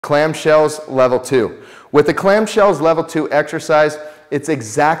Clamshells level 2. With the clamshells level 2 exercise, it's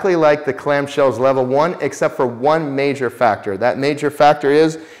exactly like the clamshells level 1 except for one major factor. That major factor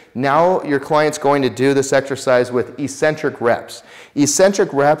is now your client's going to do this exercise with eccentric reps.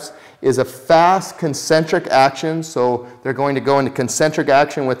 Eccentric reps is a fast concentric action, so they're going to go into concentric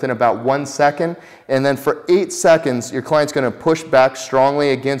action within about 1 second, and then for 8 seconds your client's going to push back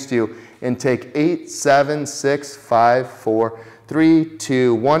strongly against you and take 8, 7, 6, 5, 4, 3,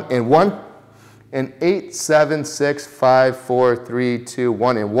 2, 1, and 1, and 8, 7, 6, 5, 4, 3, 2,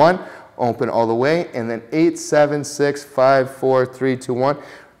 1, and 1, open all the way, and then 8, 7, 6, 5, 4, 3, 2, 1,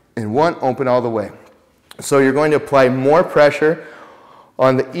 and 1, open all the way. So you're going to apply more pressure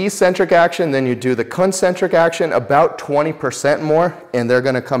on the eccentric action than you do the concentric action, about 20% more, and they're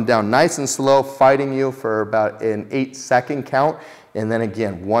going to come down nice and slow, fighting you for about an 8-second count, and then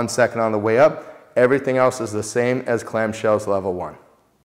again, 1 second on the way up. Everything else is the same as clamshells level 1.